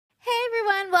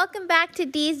welcome back to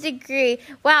D's Degree.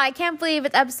 Wow, I can't believe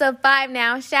it's episode 5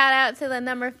 now. Shout out to the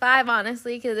number 5,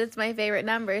 honestly, because it's my favorite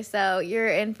number, so you're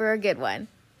in for a good one.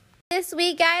 This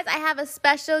week, guys, I have a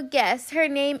special guest. Her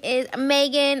name is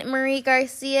Megan Marie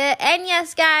Garcia, and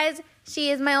yes, guys,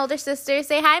 she is my older sister.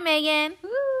 Say hi, Megan. Woo,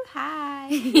 hi.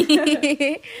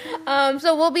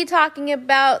 So we'll be talking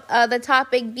about the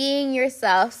topic being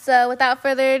yourself. So without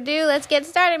further ado, let's get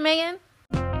started, Megan.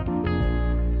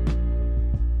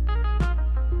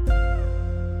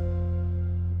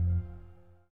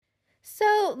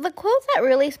 So the quote that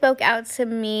really spoke out to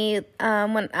me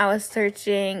when I was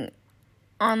searching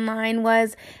online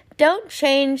was, "Don't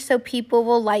change so people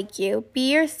will like you.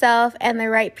 Be yourself and the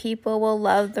right people will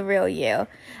love the real you."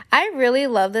 I really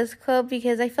love this quote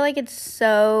because I feel like it's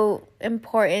so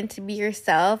important to be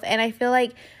yourself. And I feel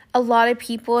like a lot of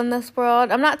people in this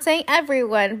world, I'm not saying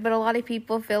everyone, but a lot of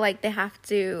people feel like they have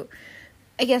to,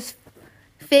 I guess,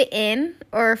 fit in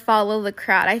or follow the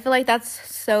crowd. I feel like that's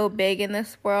so big in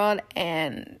this world,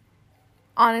 and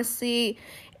honestly,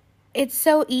 it's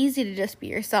so easy to just be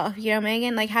yourself, you know,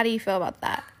 Megan? Like, how do you feel about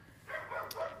that?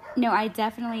 No, I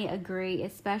definitely agree,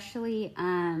 especially,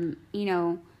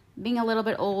 being a little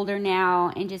bit older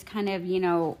now and just kind of,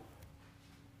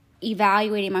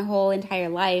 evaluating my whole entire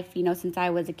life, since I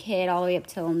was a kid all the way up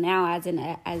till now as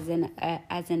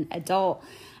an adult.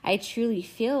 I truly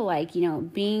feel like,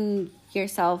 being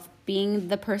yourself, being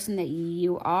the person that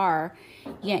you are,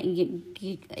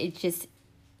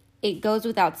 it goes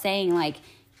without saying, like,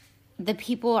 the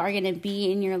people are going to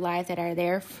be in your life that are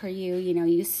there for you.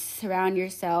 You surround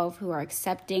yourself who are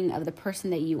accepting of the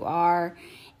person that you are,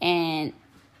 and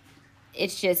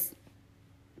it's just,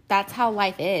 that's how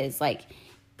life is. Like,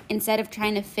 instead of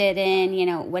trying to fit in,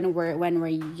 when we're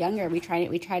younger, we try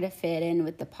to fit in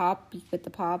with the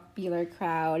popular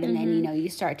crowd, and then you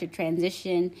start to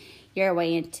transition your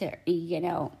way into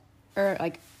or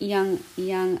like young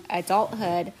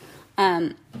adulthood.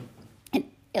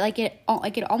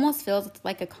 It almost feels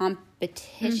like a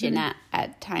competition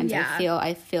at times. Yeah.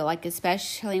 I feel like,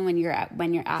 especially when you're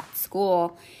at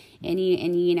school, and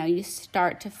you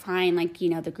start to find, like,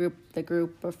 the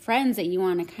group of friends that you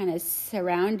want to kind of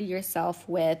surround yourself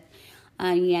with,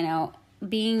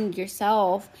 being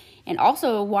yourself, and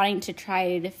also wanting to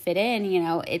try to fit in.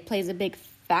 It plays a big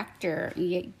factor,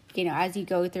 as you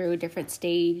go through different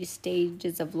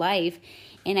stages of life.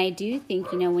 And I do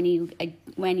think, when you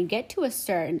get to a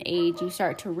certain age, you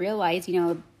start to realize,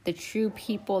 the true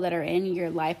people that are in your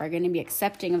life are going to be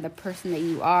accepting of the person that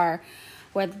you are,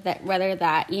 whether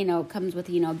that comes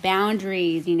with,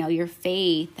 boundaries, your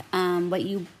faith,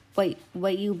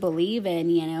 what you believe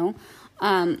in,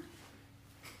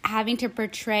 having to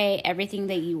portray everything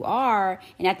that you are,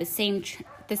 and at the same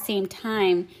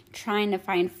time trying to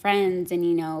find friends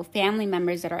and family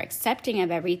members that are accepting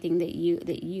of everything that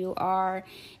you are.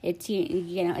 It's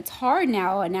it's hard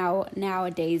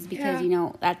nowadays because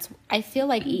that's, I feel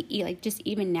like just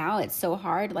even now it's so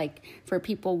hard, like, for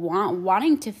people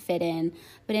wanting to fit in,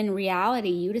 but in reality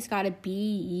you just got to be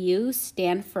you,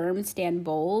 stand firm, stand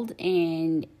bold,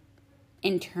 and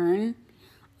in turn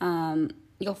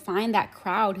you'll find that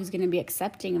crowd who's going to be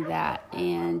accepting of that.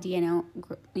 And,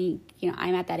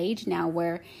 I'm at that age now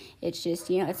where it's just,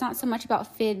 it's not so much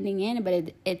about fitting in,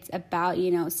 but it's about,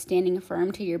 standing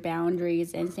firm to your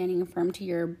boundaries and standing firm to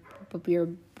your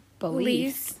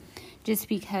beliefs. Just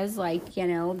because, like,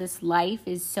 this life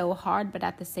is so hard, but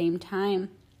at the same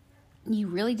time, you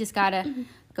really just got to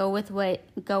go with what,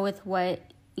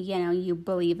 you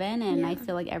believe in. And I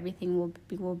feel like everything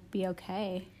will be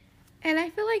okay. And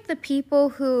I feel like the people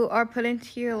who are put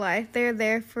into your life, they're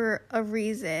there for a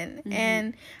reason.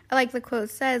 And like the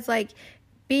quote says, like,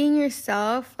 being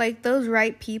yourself, like, those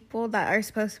right people that are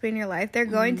supposed to be in your life, they're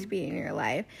going to be in your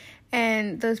life.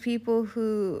 And those people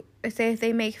who say, if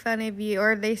they make fun of you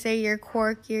or they say you're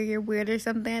quirky or you're weird or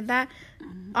something like that,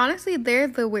 honestly, they're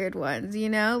the weird ones,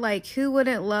 Like, who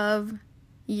wouldn't love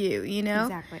you,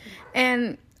 Exactly.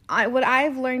 And what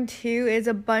I've learned, too, is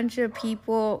a bunch of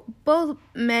people, both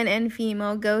men and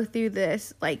female, go through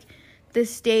this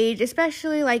stage,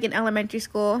 especially, like, in elementary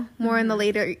school, more in the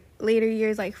later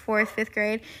years, like 4th, 5th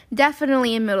grade,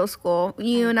 definitely in middle school.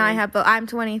 You and I have both. I'm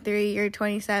 23, you're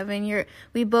 27.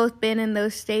 We've both been in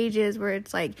those stages where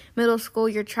it's like middle school,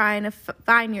 you're trying to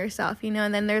find yourself,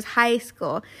 and then there's high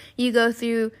school. You go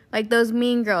through, like, those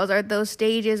mean girls, or those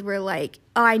stages where, like,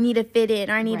 oh, I need to fit in,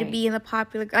 or I need to be in the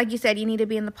popular, like you said, you need to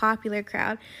be in the popular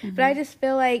crowd. But I just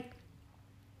feel like,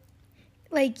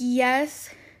 yes,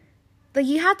 like,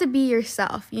 you have to be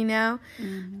yourself, you don't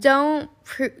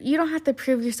have to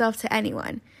prove yourself to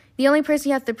anyone. the only person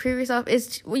you have to prove yourself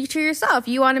is to yourself.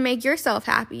 You want to make yourself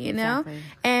happy, you know? Exactly.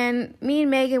 And me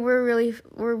and Megan, we're really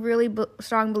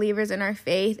strong believers in our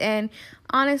faith. And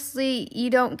honestly, you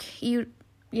don't care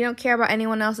about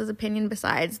anyone else's opinion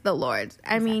besides the Lord's.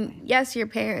 I mean, yes, your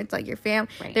parents, like your family,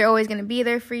 Right. they're always going to be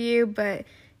there for you, but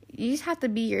you just have to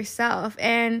be yourself.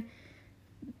 And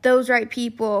those right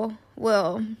people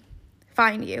will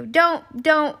find you. Don't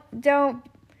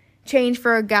change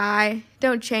for a guy.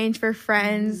 Don't change for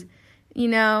friends, you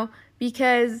know,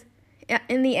 because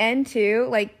in the end too,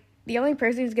 like, the only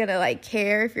person who's gonna like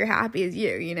care if you're happy is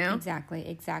you, you know?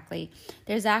 Exactly.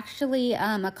 There's actually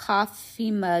a coffee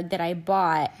mug that I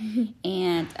bought,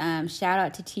 and shout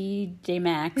out to TJ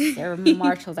Maxx or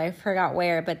Marshalls, I forgot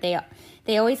where, but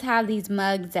they always have these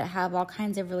mugs that have all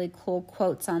kinds of really cool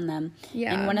quotes on them.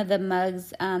 Yeah. And one of the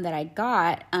mugs that I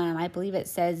got, I believe it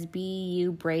says, "Be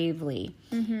you bravely."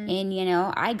 And, you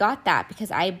know, I got that because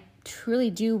I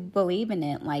truly do believe in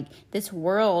it. Like, this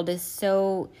world is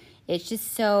so... It's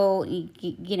just so,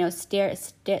 you know,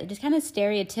 just kind of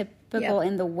stereotypical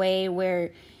in the way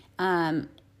where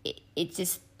it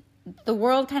just, the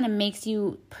world kind of makes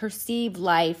you perceive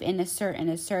life in a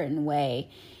certain way.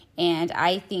 And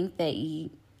I think that, you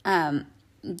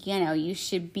know, you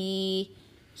should be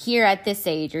here at this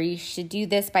age, or you should do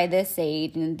this by this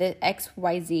age, and the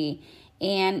XYZ.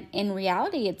 And in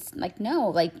reality, it's like, no,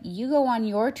 like, you go on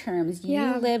your terms.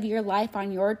 You live your life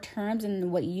on your terms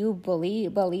and what you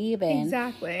believe in.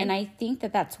 Exactly. And I think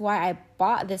that that's why I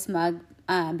bought this mug,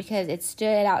 because it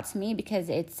stood out to me, because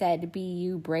it said, "Be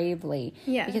you bravely."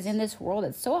 Yes. Because in this world,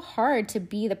 it's so hard to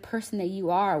be the person that you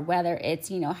are, whether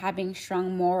it's, you know, having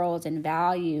strong morals and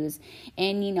values,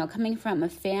 and, you know, coming from a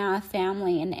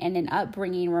family and an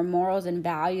upbringing where morals and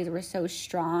values were so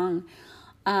strong,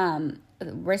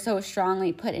 we're so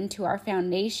strongly put into our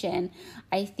foundation.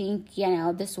 I think, you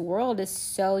know, this world is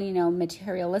so, you know,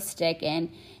 materialistic,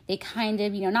 and they kind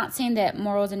of, you know, not saying that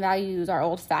morals and values are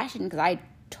old fashioned, because I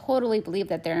totally believe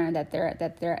that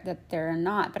they're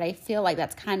not, but I feel like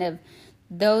that's kind of,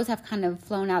 those have kind of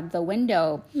flown out the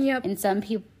window in some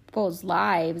people's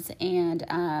lives, and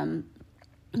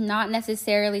not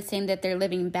necessarily saying that they're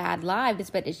living bad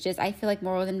lives, but it's just, I feel like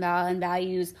morals and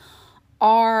values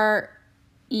are,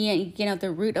 you know,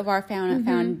 the root of our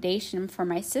foundation for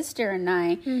my sister and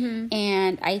I.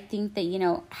 And I think that, you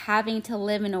know, having to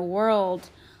live in a world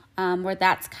where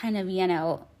that's kind of, you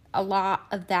know, a lot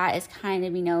of that is kind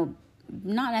of, you know,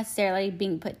 not necessarily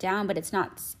being put down, but it's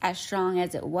not as strong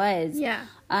as it was. You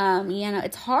know,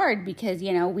 it's hard because,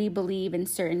 you know, we believe in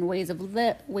certain ways of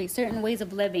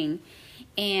living,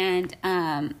 and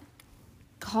and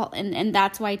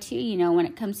that's why too, you know, when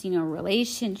it comes to, you know,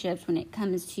 relationships, when it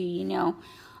comes to, you know,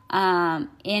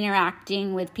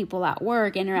 interacting with people at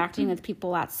work, interacting with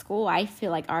people at school, I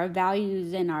feel like our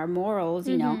values and our morals,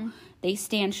 you know, they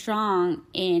stand strong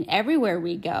in everywhere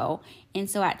we go. And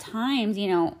so at times, you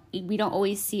know, we don't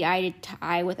always see eye to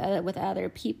eye with other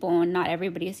people, and not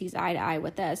everybody sees eye to eye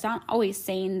with us. Not always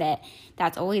saying that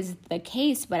that's always the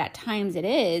case, but at times it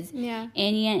is.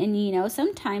 And you know,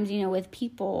 sometimes, you know, with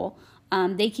people,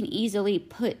 they can easily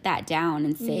put that down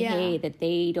and say, hey, that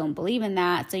they don't believe in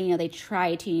that. So, you know, they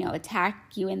try to, you know,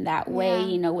 attack you in that way,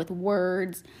 you know, with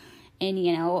words. And,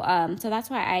 you know, so that's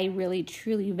why I really,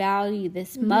 truly value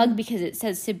this mug, because it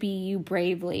says to be you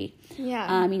bravely. You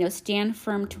know, stand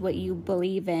firm to what you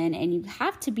believe in. And you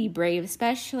have to be brave,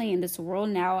 especially in this world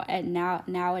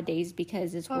nowadays,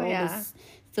 because this world is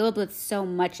filled with so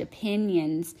much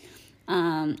opinions.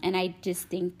 And I just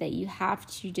think that you have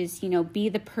to just, you know, be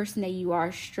the person that you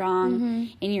are,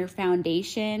 strong in your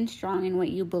foundation, strong in what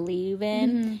you believe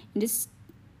in, and just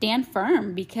stand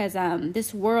firm, because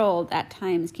this world at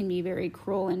times can be very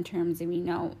cruel in terms of, you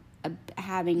know,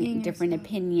 having different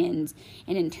opinions,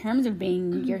 and in terms of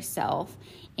being yourself.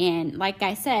 And like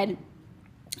I said,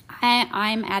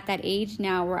 I'm at that age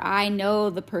now where I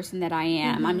know the person that I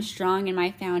am. I'm strong in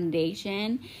my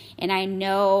foundation, and I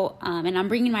know, and I'm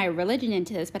bringing my religion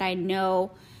into this, but I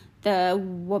know the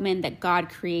woman that God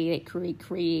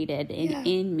created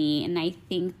in me. And I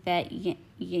think that, you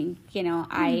know,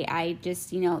 I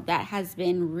just, you know, that has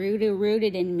been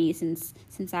rooted in me since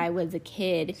I was a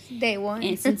kid. Day one.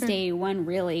 And since day one,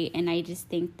 really. And I just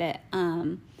think that,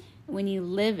 when you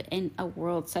live in a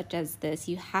world such as this,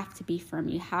 you have to be firm,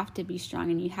 you have to be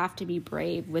strong, and you have to be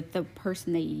brave with the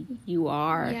person that you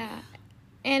are.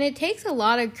 And it takes a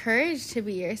lot of courage to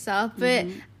be yourself, but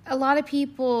a lot of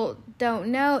people don't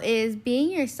know is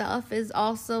being yourself is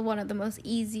also one of the most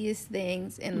easiest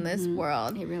things in this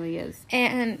world. It really is.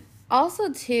 And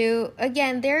also, too,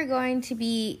 again, there are going to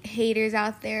be haters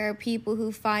out there, people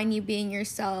who find you being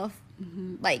yourself,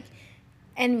 like,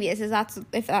 envious, if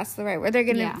that's the right word. They're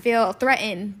gonna Yeah. feel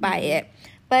threatened by it.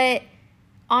 But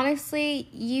honestly,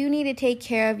 you need to take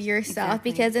care of yourself.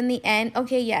 Exactly. Because in the end,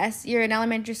 okay, yes, you're in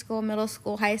elementary school, middle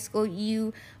school, high school,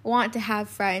 you want to have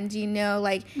friends,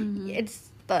 like it's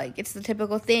the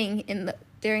typical thing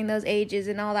during those ages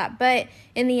and all that. But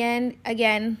in the end,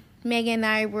 again, Megan and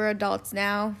I, we're adults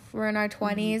now. We're in our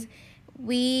 20s.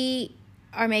 We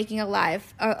are making a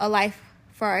life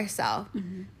for ourselves.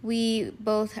 We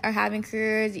both are having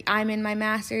careers. I'm in my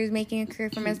master's, making a career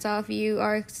for myself. You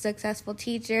are a successful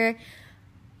teacher.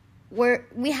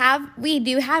 We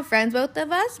do have friends, both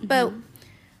of us, but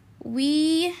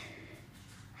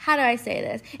how do I say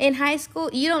this? In high school,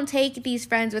 you don't take these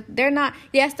friends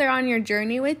they're on your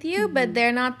journey with you, but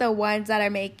they're not the ones that are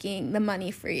making the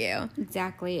money for you.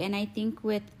 Exactly. And I think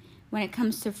when it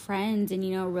comes to friends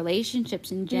and,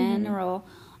 relationships in general,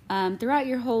 throughout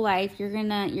your whole life, you're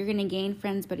gonna gain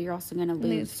friends, but you're also gonna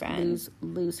lose friends.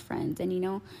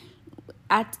 And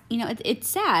it's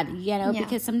sad,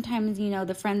 because sometimes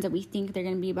the friends that we think they're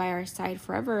gonna be by our side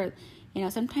forever,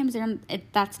 sometimes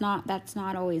that's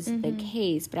not always the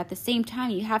case. But at the same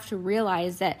time, you have to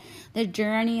realize that the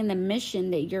journey and the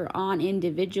mission that you're on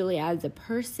individually as a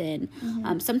person,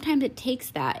 sometimes it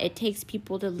takes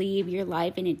people to leave your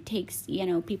life, and it takes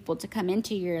people to come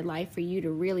into your life for you to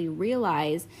really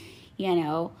realize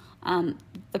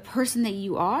the person that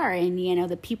you are, and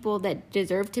the people that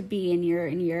deserve to be in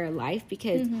your life,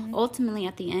 because ultimately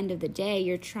at the end of the day,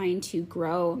 you're trying to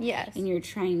grow. Yes. And you're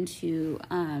trying to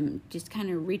just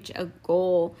kind of reach a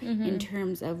goal in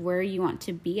terms of where you want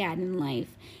to be at in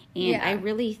life. And I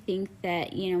really think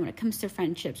that when it comes to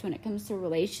friendships, when it comes to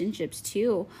relationships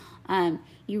too,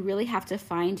 you really have to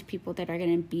find people that are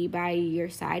going to be by your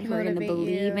side, who are going to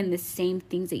believe in the same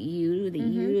things that you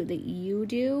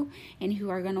do, and who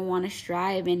are going to want to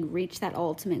strive and reach that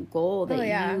ultimate goal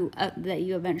that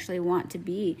you eventually want to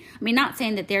be. I mean, not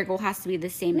saying that their goal has to be the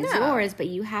same as yours, but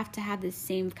you have to have the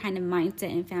same kind of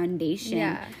mindset and foundation.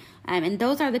 Yeah. And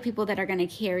those are the people that are going to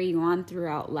carry you on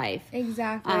throughout life.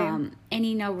 Exactly. And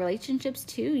relationships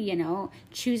too.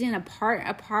 Choosing a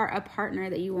partner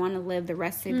that you want to live the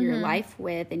rest of your life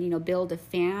with, and build a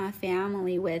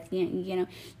family with.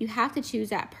 You have to choose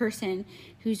that person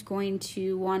who's going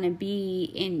to want to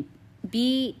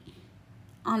be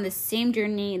on the same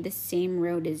journey, the same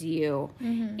road as you.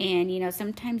 And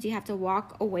sometimes you have to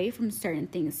walk away from certain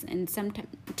things, and sometimes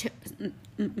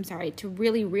to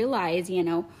really realize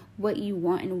what you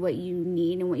want and what you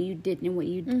need and what you did and what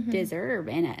you deserve.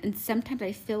 And sometimes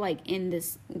I feel like in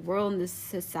this world, in this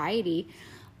society,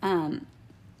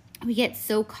 we get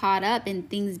so caught up in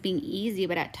things being easy,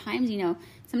 but at times,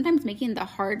 sometimes making the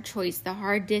hard choice, the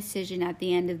hard decision at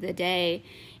the end of the day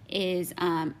is,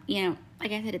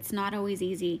 like I said, it's not always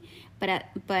easy, but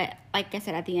like I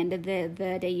said, at the end of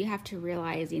the day, you have to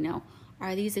realize,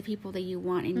 are these the people that you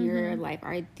want in your life?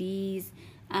 Are these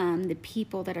the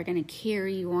people that are going to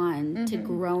carry you on to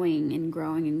growing and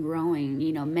growing and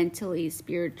growing, mentally,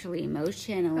 spiritually,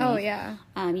 emotionally? Oh, yeah.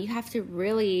 You have to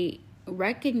really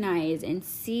recognize and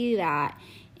see that.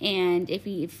 And if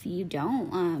you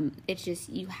don't, it's just,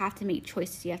 you have to make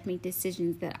choices. You have to make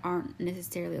decisions that aren't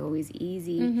necessarily always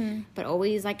easy. But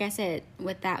always, like I said,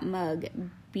 with that mug,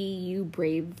 be you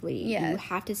bravely. Yes. You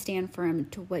have to stand firm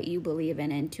to what you believe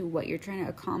in and to what you're trying to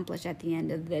accomplish at the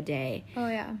end of the day. Oh,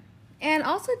 yeah. And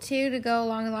also, too, to go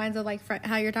along the lines of, like,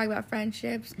 how you're talking about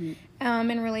friendships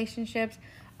and relationships.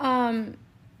 I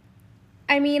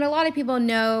mean, a lot of people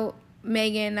know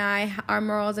Megan and I, our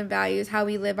morals and values, how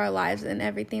we live our lives and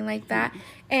everything like that.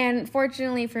 And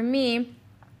fortunately for me,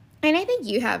 and I think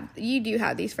you do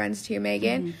have these friends too,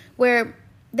 Megan, where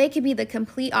they could be the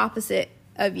complete opposite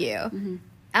of you.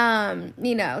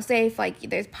 Say if, like,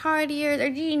 there's partiers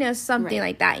or, something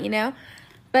like that,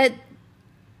 But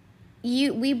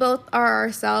we both are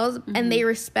ourselves, and they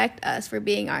respect us for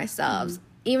being ourselves.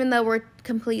 Even though we're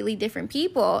completely different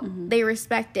people, they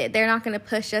respect it. They're not going to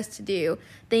push us to do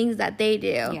things that they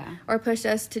do or push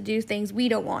us to do things we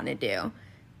don't want to do.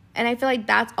 And I feel like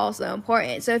that's also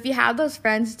important. So if you have those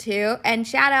friends too, and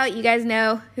shout out, you guys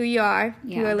know who you are,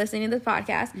 who are listening to this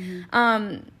podcast.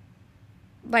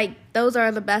 Like, those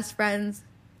are the best friends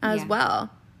as well.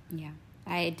 Yeah,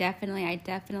 I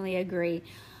definitely agree.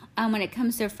 When it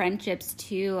comes to friendships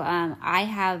too, I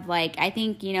have, like, I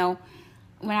think,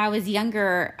 when I was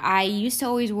younger, I used to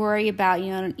always worry about,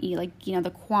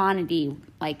 the quantity,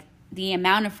 like the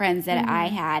amount of friends that I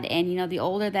had. And, the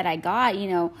older that I got,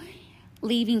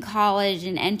 leaving college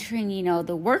and entering,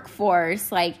 the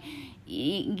workforce, like,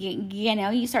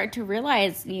 you start to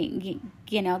realize,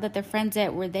 that the friends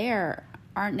that were there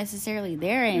aren't necessarily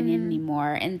there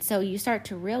anymore. And so you start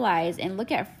to realize and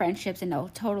look at friendships in a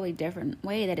totally different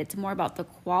way, that it's more about the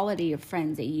quality of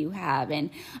friends that you have. And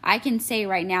I can say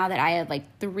right now that I have like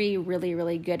 3 really,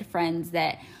 really good friends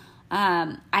that we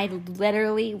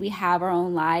have our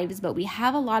own lives, but we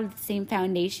have a lot of the same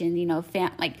foundation,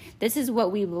 like this is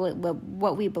what we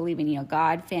believe in,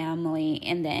 God, family,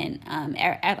 and then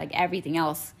like everything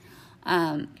else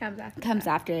comes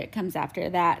after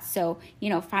that. So,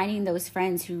 finding those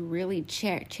friends who really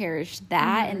cherish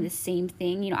that and the same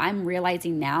thing, I'm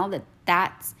realizing now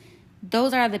that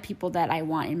those are the people that I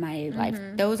want in my life.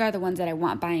 Those are the ones that I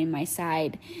want by my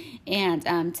side.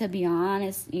 And to be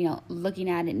honest, looking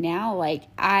at it now, like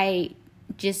I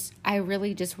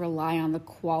really just rely on the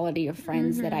quality of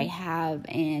friends that I have.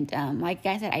 And like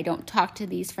I said, I don't talk to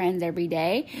these friends every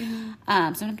day.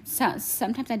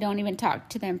 Sometimes I don't even talk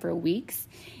to them for weeks.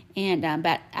 And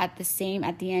but at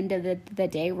the end of the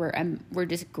day, we're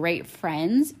just great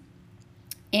friends,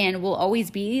 and we'll always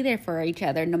be there for each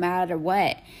other no matter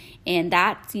what. And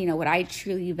that's what I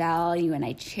truly value and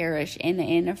I cherish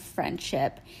in a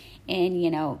friendship.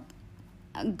 And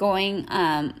going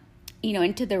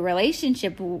into the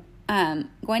relationship,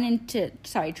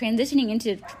 transitioning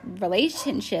into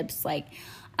relationships, like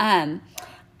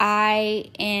I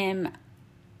am.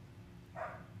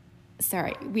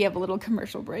 Sorry, we have a little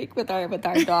commercial break with our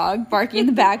dog barking in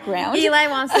the background. Eli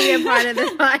wants to be a part of this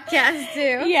podcast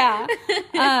too. Yeah.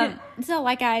 So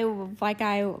like I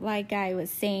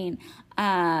was saying,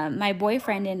 my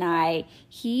boyfriend and I,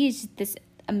 he's this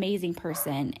amazing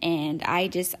person, and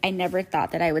I never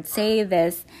thought that I would say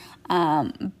this,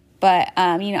 but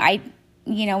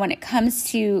when it comes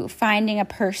to finding a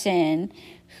person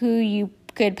who you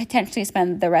could potentially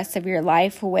spend the rest of your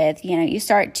life with, you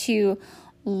start to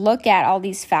look at all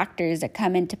these factors that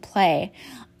come into play.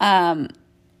 And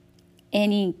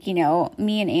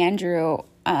me and Andrew,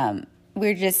 I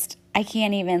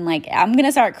can't even, I'm going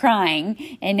to start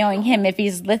crying, and knowing him, if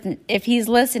he's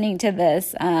listening to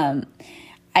this,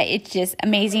 it's just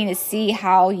amazing to see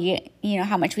how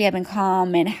how much we have in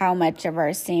common, how much of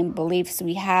our same beliefs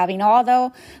we have.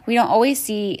 Although we don't always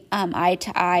see eye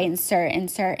to eye in certain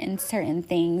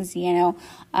things,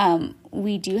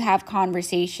 we do have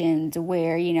conversations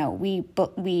where we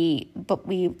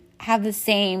have the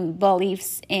same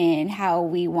beliefs in how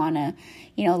we want to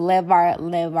live our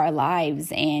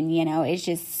lives. And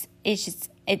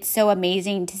it's so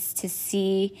amazing to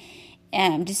see,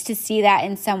 just to see that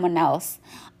in someone else.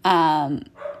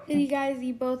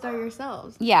 You both are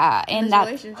yourselves. Yeah, and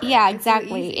that, yeah,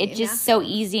 exactly. So it's just so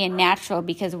easy and natural,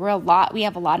 because we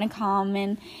have a lot in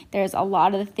common. There's a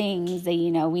lot of the things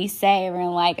that we say, and we're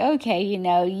like, okay,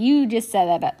 you just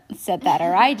said that,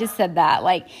 or I just said that.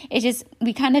 Like, it's just,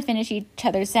 we kind of finish each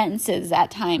other's sentences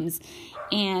at times.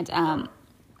 And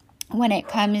when it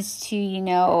comes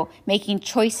to making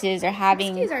choices or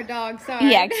having, excuse our dog,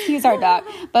 sorry. Yeah, excuse our dog.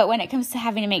 But when it comes to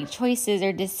having to make choices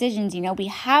or decisions, we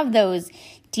have those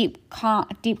deep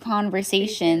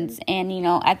conversations, and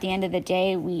at the end of the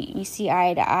day, we see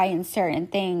eye to eye in certain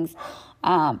things.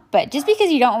 But just because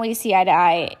you don't always see eye to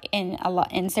eye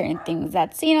in certain things,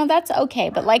 that's that's okay.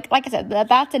 But like I said,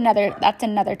 that's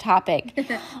another topic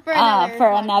for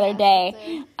another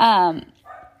day.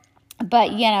 But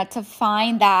to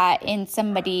find that in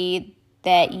somebody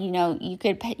that you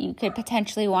could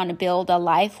potentially want to build a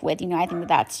life with, I think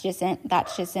that's just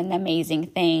an amazing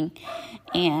thing.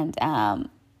 And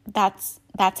that's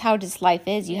how just life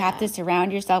is. You have to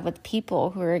surround yourself with people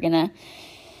who are gonna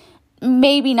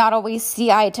maybe not always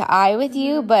see eye to eye with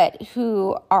you, but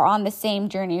who are on the same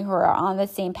journey, who are on the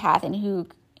same path, and who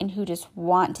just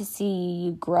want to see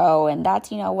you grow. And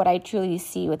that's, what I truly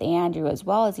see with Andrew as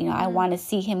well, is, I want to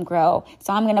see him grow.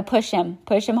 So I'm going to push him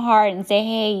hard and say,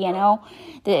 hey,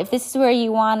 if this is where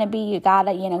you want to be, you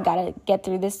gotta get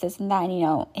through this, and that,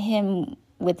 and, him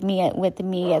with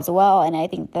me as well. And I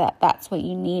think that's what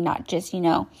you need, not just, in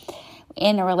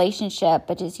a relationship,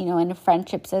 but just, in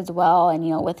friendships as well.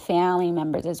 And, with family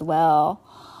members as well.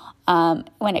 So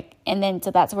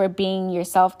that's where being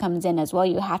yourself comes in as well.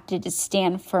 You have to just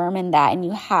stand firm in that, and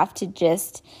you have to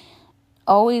just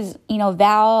always,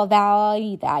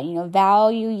 value that,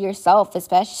 value yourself,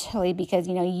 especially because,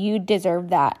 you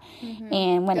deserve that.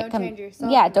 And when it comes,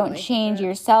 don't change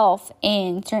yourself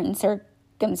in certain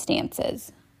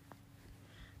circumstances.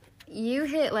 You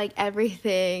hit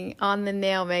everything on the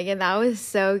nail, Megan. That was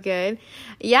so good.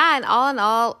 Yeah, and all in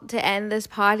all, to end this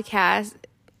podcast,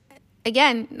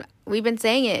 again, we've been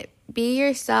saying it. Be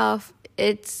yourself.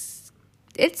 It's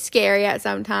scary at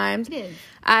sometimes. It is.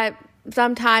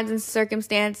 Sometimes in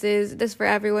circumstances, this for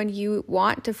everyone, you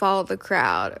want to follow the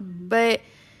crowd. But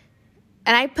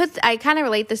And I kind of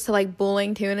relate this to like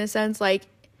bullying too, in a sense. Like,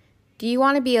 do you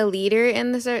want to be a leader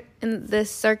in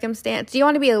this circumstance? Do you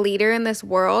want to be a leader in this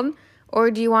world, or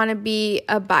do you want to be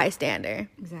a bystander?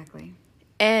 Exactly.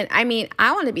 And I mean,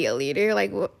 I want to be a leader.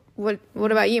 Like, what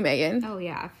about you, Megan? Oh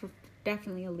yeah,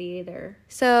 definitely a leader.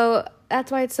 So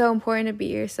that's why it's so important to be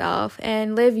yourself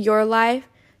and live your life.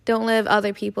 Don't live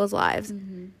other people's lives.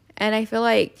 Mm-hmm. And I feel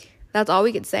like that's all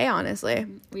we could say, honestly.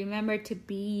 Remember to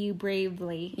be you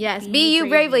bravely. Yes, be you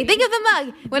bravely. Think of the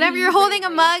mug. Whenever you're holding a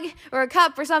mug or a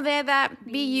cup or something like that,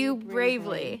 be you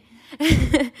bravely.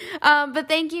 But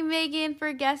thank you, Megan,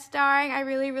 for guest starring. I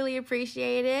really, really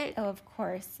appreciate it. Oh, of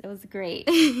course. It was great.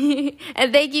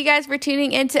 And thank you guys for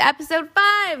tuning into episode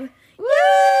 5.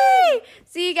 Yay!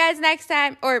 See you guys next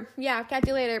time. Or, yeah, catch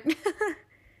you later.